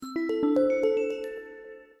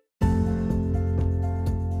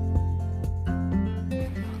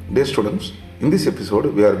Dear students, in this episode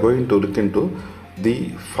we are going to look into the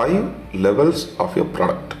 5 levels of your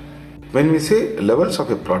product. When we say levels of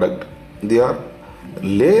a product, they are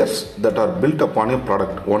layers that are built upon a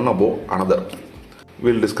product one above another.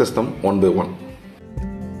 We will discuss them one by one.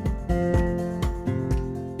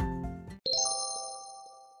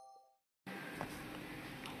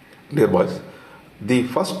 Dear boys, the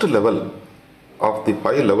first level of the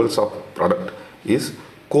 5 levels of product is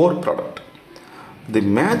core product. The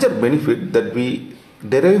major benefit that we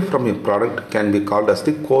derive from a product can be called as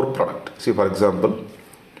the core product. See, for example,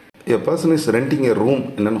 a person is renting a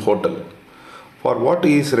room in a hotel. For what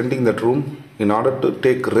he is renting that room? In order to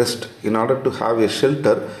take rest, in order to have a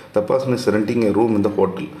shelter, the person is renting a room in the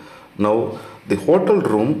hotel. Now, the hotel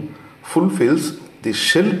room fulfills the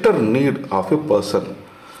shelter need of a person.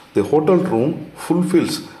 The hotel room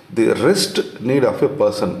fulfills the rest need of a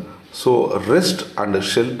person. So, rest and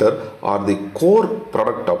shelter are the core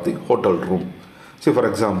product of the hotel room. See, for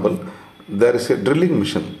example, there is a drilling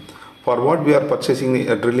machine. For what we are purchasing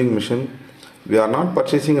a drilling machine? We are not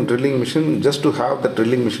purchasing a drilling machine just to have the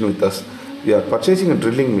drilling machine with us. We are purchasing a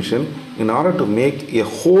drilling machine in order to make a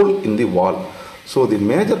hole in the wall. So, the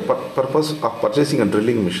major purpose of purchasing a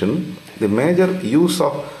drilling machine, the major use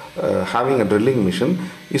of having a drilling machine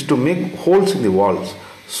is to make holes in the walls.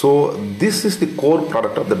 So, this is the core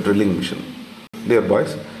product of the drilling machine. Dear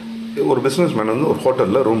boys, ஒரு business man வந்து ஒரு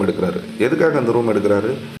ஹோட்டலில் room எடுக்கிறாரு. எதுக்காக அந்த room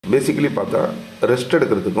எடுக்கிறாரு? Basically பார்த்தா rest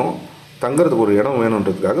எடுக்கிறதுக்கும் தங்கிறதுக்கு ஒரு இடம்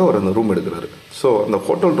வேணுன்றதுக்காக அவர் அந்த ரூம் எடுக்கிறாரு. ஸோ அந்த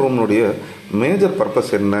ஹோட்டல் ரூம்னுடைய மேஜர்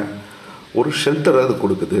பர்பஸ் என்ன? ஒரு ஷெல்டரை அது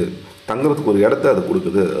கொடுக்குது, தங்கிறதுக்கு ஒரு இடத்த அது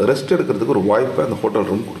கொடுக்குது, ரெஸ்ட் எடுக்கிறதுக்கு ஒரு வாய்ப்பை அந்த ஹோட்டல்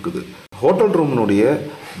ரூம் கொடுக்குது. ஹோட்டல் ரூம்னுடைய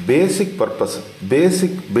பேசிக் பர்பஸ்,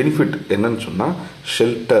 பேசிக் பெனிஃபிட் என்னன்னு சொன்னால்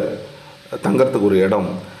ஷெல்டர், தங்கிறதுக்கு ஒரு இடம்,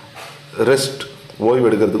 ரெஸ்ட், ஓய்வு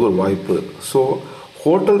எடுக்கிறதுக்கு ஒரு வாய்ப்பு. ஸோ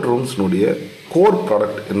ஹோட்டல் ரூம்ஸ்னுடைய கோர்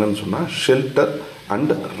ப்ராடக்ட் என்னன்னு சொன்னால் shelter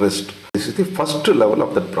and rest. This is the first level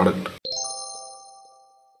of that product.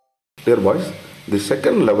 Dear boys, the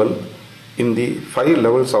second level in the 5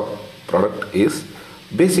 levels of product is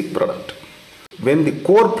basic product. When the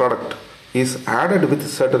core product is added with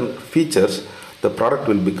certain features, the product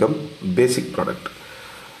will become basic product.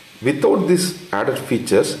 Without these added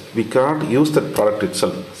features, we cannot use that product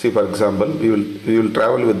itself. See, for example, we will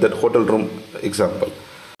travel with that hotel room example.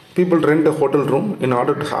 People rent a hotel room in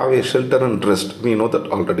order to have a shelter and rest. We know that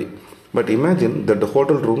already. But imagine that the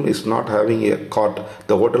hotel room is not having a cot,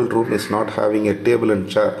 the hotel room is not having a table and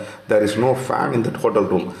chair, there is no fan in that hotel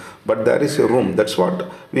room, but there is a room. That's what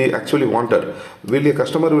we actually wanted. Will a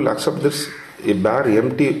customer will accept this? A bare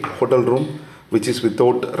empty hotel room which is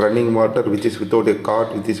without running water, which is without a cot,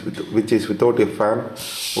 which is without a fan?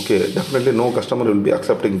 Okay, definitely no customer will be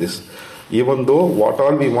accepting this. Even though what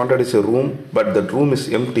all we wanted is a room, but that room is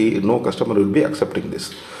empty, no customer will be accepting this.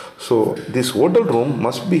 So this hotel room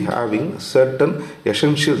must be having certain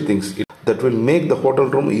essential things that will make the hotel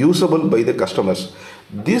room usable by the customers.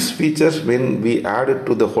 These features, when we add it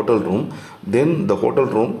to the hotel room, then the hotel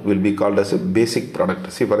room will be called as a basic product.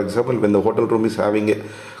 See, for example, when the hotel room is having a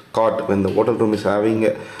cot, when the hotel room is having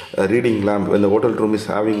a reading lamp, when the hotel room is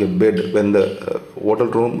having a bed, when the hotel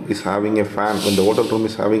room is having a fan, when the hotel room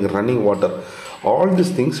is having running water, all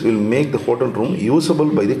these things will make the hotel room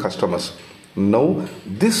usable by the customers. Now,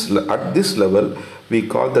 at this level, we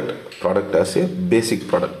call that product as a basic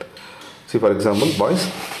product. See, for example, boys,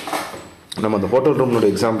 நம்ம அந்த hotel ரூம்னோட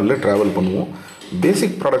எக்ஸாம்பிளில் travel பண்ணுவோம்.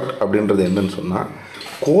 பேசிக் product அப்படின்றது என்னன்னு சொன்னால்,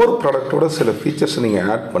 core ப்ராடக்டோட சில features நீங்கள்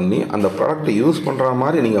add பண்ணி அந்த ப்ராடக்ட்டை யூஸ் பண்ணுற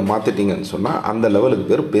மாதிரி நீங்கள் மாற்றிட்டீங்கன்னு சொன்னால் அந்த லெவலுக்கு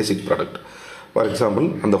பேர் பேசிக் ப்ராடக்ட். ஃபார் எக்ஸாம்பிள்,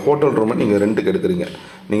 அந்த ஹோட்டல் ரூமை நீங்கள் ரெண்ட்டுக்கு எடுக்கிறீங்க.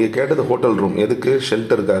 நீங்கள் கேட்டது ஹோட்டல் ரூம் எதுக்கு?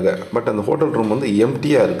 ஷெல்டருக்காக. பட் அந்த ஹோட்டல் ரூம் வந்து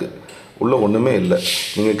எம்டியாக இருக்குது, உள்ளே ஒன்றுமே இல்லை.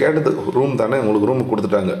 நீங்கள் கேட்டது ரூம் தானே, உங்களுக்கு ரூம்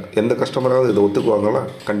கொடுத்துட்டாங்க. எந்த கஸ்டமராவது இதை ஒத்துக்குவாங்களா?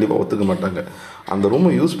 கண்டிப்பாக ஒத்துக்க மாட்டாங்க. அந்த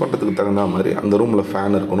ரூமை யூஸ் பண்ணுறதுக்கு தகுந்த மாதிரி அந்த ரூமில்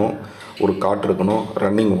ஃபேன் இருக்கணும், ஒரு காட் இருக்கணும்,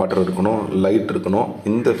 ரன்னிங் வாட்டர் இருக்கணும், லைட் இருக்கணும்.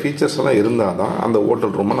 இந்த ஃபீச்சர்ஸ் எல்லாம் இருந்தால் தான் அந்த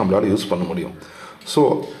ஹோட்டல் ரூமை நம்மளால் யூஸ் பண்ண முடியும். ஸோ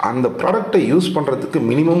அந்த ப்ராடக்டை யூஸ் பண்ணுறதுக்கு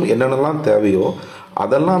மினிமம் என்னென்னலாம் தேவையோ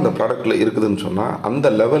அதெல்லாம் அந்த ப்ராடக்டில் இருக்குதுன்னு சொன்னால் அந்த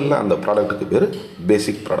லெவலில் அந்த ப்ராடக்ட்டுக்கு பேர்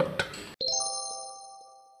basic product.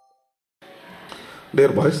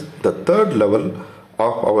 Dear boys, the third level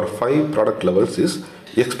of our 5 product levels is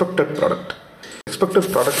expected product. Expected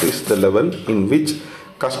product is the level in which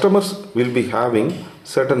customers will be having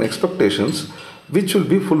certain expectations which will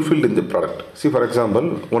be fulfilled in the product. See, for example,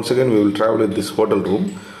 once again we will travel with this hotel room.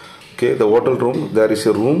 Okay, the hotel room, there is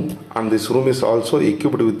a room and this room is also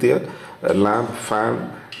equipped with a lamp, fan,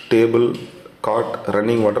 table, cot,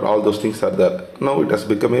 running water, all those things are there. Now it has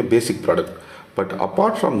become a basic product. But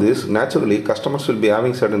apart from this, naturally customers will be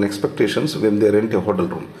having certain expectations when they rent a hotel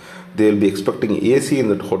room. they will be expecting AC in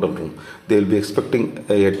that hotel room, they will be expecting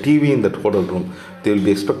a TV in that hotel room, they will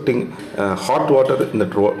be expecting hot water in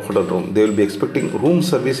that hotel room, they will be expecting room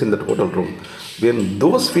service in that hotel room. When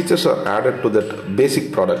those features are added to that basic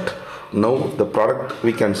product, now the product,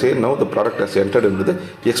 we can say now the product has entered into the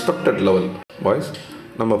expected level. Boys,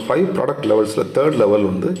 நம்ம 5 product லெவல்ஸில் third level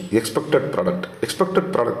வந்து expected product. Expected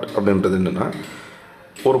product அப்படின்றது என்னென்னா,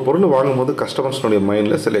 ஒரு பொருள் வாங்கும்போது கஸ்டமர்ஸ்னுடைய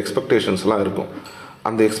மைண்டில் சில எக்ஸ்பெக்டேஷன்ஸ்லாம் இருக்கும்.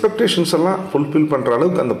 அந்த எக்ஸ்பெக்டேஷன்ஸ் எல்லாம் ஃபுல்ஃபில் பண்ணுற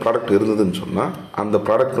அளவுக்கு அந்த ப்ராடக்ட் இருந்ததுன்னு சொன்னால் அந்த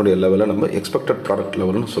ப்ராடக்ட்னுடைய லெவலை நம்ம எக்ஸ்பெக்டட் ப்ராடக்ட்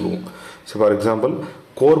லெவல்னு சொல்லுவோம். ஸோ ஃபார் எக்ஸாம்பிள்,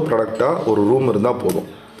 கோர் ப்ராடக்டாக ஒரு ரூம் இருந்தால் போதும்.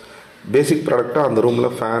 பேசிக் ப்ராடக்டாக அந்த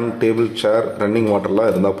ரூமில் ஃபேன், டேபிள், சேர், ரன்னிங்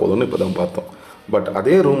வாட்டர்லாம் இருந்தால் போதும்னு இப்போ தான் பார்த்தோம். பட்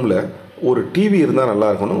அதே ரூமில் ஒரு டிவி இருந்தால் நல்லா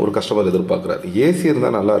இருக்கணும் ஒரு கஸ்டமர் எதிர்பார்க்குறாரு, ஏசி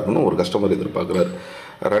இருந்தால் நல்லா இருக்கணும் ஒரு கஸ்டமர் எதிர்பார்க்குறாரு,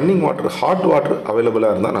 ரன்னிங் வாட்டர், ஹாட் வாட்டர்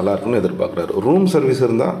அவைலபிளாக இருந்தால் நல்லா இருக்குன்னு எதிர்பார்க்குறாரு, ரூம் சர்வீஸ்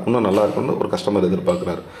இருந்தால் இன்னும் நல்லா இருக்குன்னு ஒரு கஸ்டமர்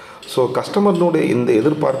எதிர்பார்க்குறாரு. ஸோ கஸ்டமர்னுடைய இந்த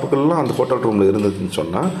எதிர்பார்ப்புகள்லாம் அந்த ஹோட்டல் ரூமில் இருந்ததுன்னு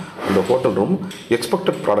சொன்னால் அந்த ஹோட்டல் ரூம்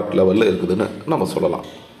எக்ஸ்பெக்டட் ப்ராடக்ட் லெவலில் இருக்குதுன்னு நம்ம சொல்லலாம்.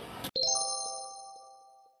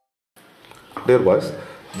 Dear boys,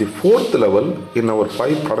 the fourth level in our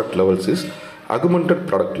 5 product levels is augmented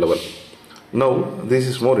product level. Now this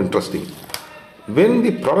is more interesting. When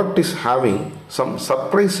the product is having some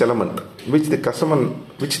surprise element which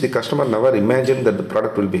the customer never imagined that the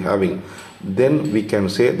product will be having, then we can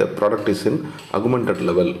say the product is in augmented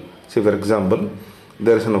level. Say for example,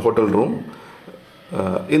 there is a hotel room.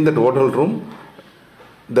 In that hotel room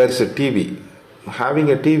there is a TV. Having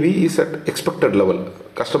a TV is at expected level.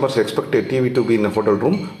 Customers expect a TV to be in a hotel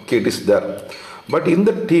room. Okay, it is there. But in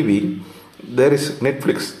the TV there is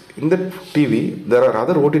Netflix. In that TV there are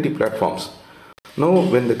other OTT platforms. Now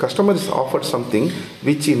when the customer is offered something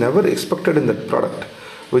which he never expected in that product,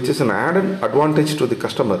 which is an added advantage to the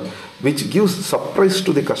customer, which gives surprise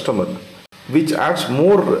to the customer, which adds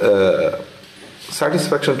more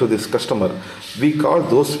satisfaction to this customer, we call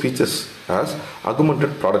those features as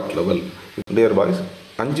augmented product level. Dear boys,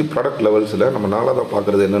 5 product லெவல்ஸில் நம்ம 4ஆவதாக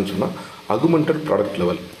பார்க்குறது என்னன்னு சொன்னால் augmented product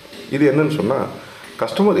level. இது என்னன்னு சொன்னால்,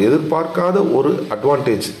 customer எதிர்பார்க்காத ஒரு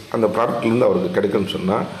advantage அந்த ப்ராடக்ட்லேருந்து அவருக்கு கிடைக்குன்னு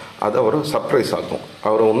சொன்னால் அது அவரை சர்ப்ரைஸ் ஆகும்,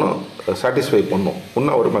 அவரை இன்னும் சாட்டிஸ்ஃபை பண்ணும்,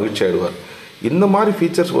 இன்னும் அவர் மகிழ்ச்சி ஆகிடுவார். இந்த மாதிரி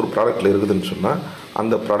ஃபீச்சர்ஸ் ஒரு ப்ராடக்ட்டில் இருக்குதுன்னு சொன்னால்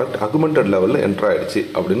அந்த ப்ராடக்ட் அகுமெண்டட் லெவலில் என்ட்ரு ஆகிடுச்சு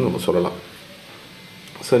அப்படின்னு நம்ம சொல்லலாம்.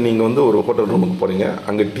 ஸோ நீங்கள் வந்து ஒரு ஹோட்டல் ரூமுக்கு போகிறீங்க,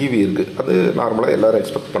 அங்கே டிவி இருக்குது, அது நார்மலாக எல்லோரும்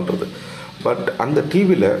எக்ஸ்பெக்ட் பண்ணுறது. பட் அந்த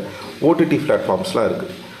டிவியில் ஓடிடி பிளாட்ஃபார்ம்ஸ்லாம்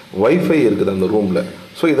இருக்குது, வைஃபை இருக்குது அந்த ரூமில்.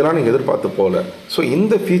 ஸோ இதெல்லாம் நீங்கள் எதிர்பார்த்து போகல. ஸோ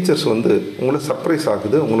இந்த ஃபீச்சர்ஸ் வந்து உங்களை சர்ப்ரைஸ்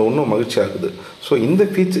ஆகுது, உங்களை இன்னும் மகிழ்ச்சி ஆகுது. ஸோ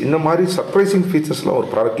இந்த மாதிரி சர்ப்ரைசிங் ஃபீச்சர்ஸ்லாம் ஒரு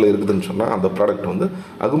ப்ராடக்ட்டில் இருக்குதுன்னு சொன்னால் அந்த ப்ராடக்ட் வந்து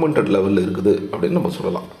அகுமெண்டட் லெவலில் இருக்குது அப்படின்னு நம்ம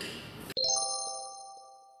சொல்லலாம்.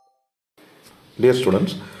 Dear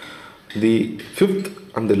students, the 5th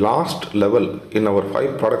and the last level in our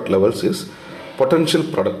 5 product levels is potential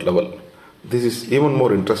product level. This is even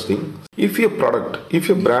more interesting. If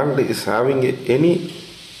a brand is having any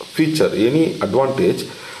feature, any advantage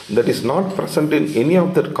that is not present in any of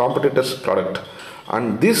their competitors' product,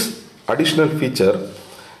 and this additional feature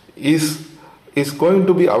is going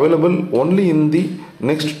to be available only in the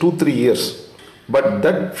next 2-3 years, but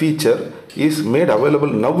that feature is made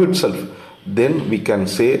available now itself, then we can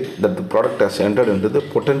say that the product has entered into the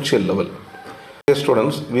potential level. Dear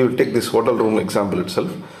students, we will take this hotel room example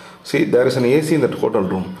itself. See, there is an AC in that hotel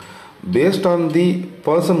room. Based on the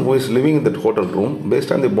person who is living in that hotel room,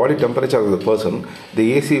 based on the body temperature of the person, the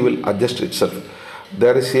AC will adjust itself.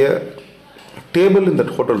 There is a table in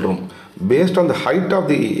that hotel room. Based on the height of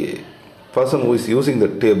the person who is using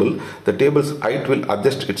the table, the table's height will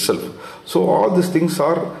adjust itself. So all these things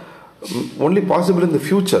are only possible in the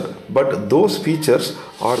future, but those features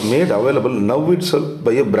are made available now itself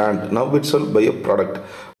by a brand, now itself by a product.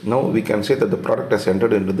 Now we can say that the product has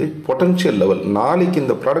entered into the potential level. நாளைக்கு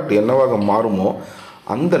இந்த product என்னவாக மாறுமோ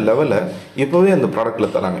அந்த லெவலை இப்போவே அந்த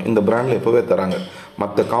ப்ராடக்டில் தராங்க, இந்த பிராண்டில் இப்போவே தராங்க.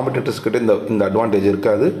 மற்ற காம்படிட்டர்ஸ் கிட்ட இந்த அட்வான்டேஜ்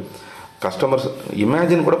இருக்காது. கஸ்டமர்ஸ்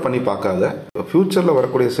இமேஜின் கூட பண்ணி பார்க்காத ஃப்யூச்சரில்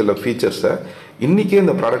வரக்கூடிய சில ஃபீச்சர்ஸை இன்றைக்கே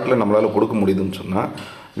இந்த ப்ராடக்ட்டில் நம்மளால் கொடுக்க முடியுதுன்னு சொன்னால்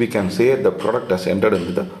we can say the product has entered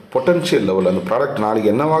into the potential level. அந்த ப்ராடக்ட்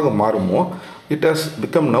நாளைக்கு என்னவாக மாறுமோ it has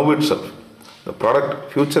become now itself. The product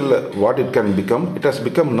future what it can become, it has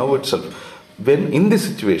become now itself. When in this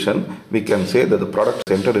situation we can say that the product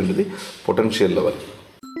has entered into the potential level.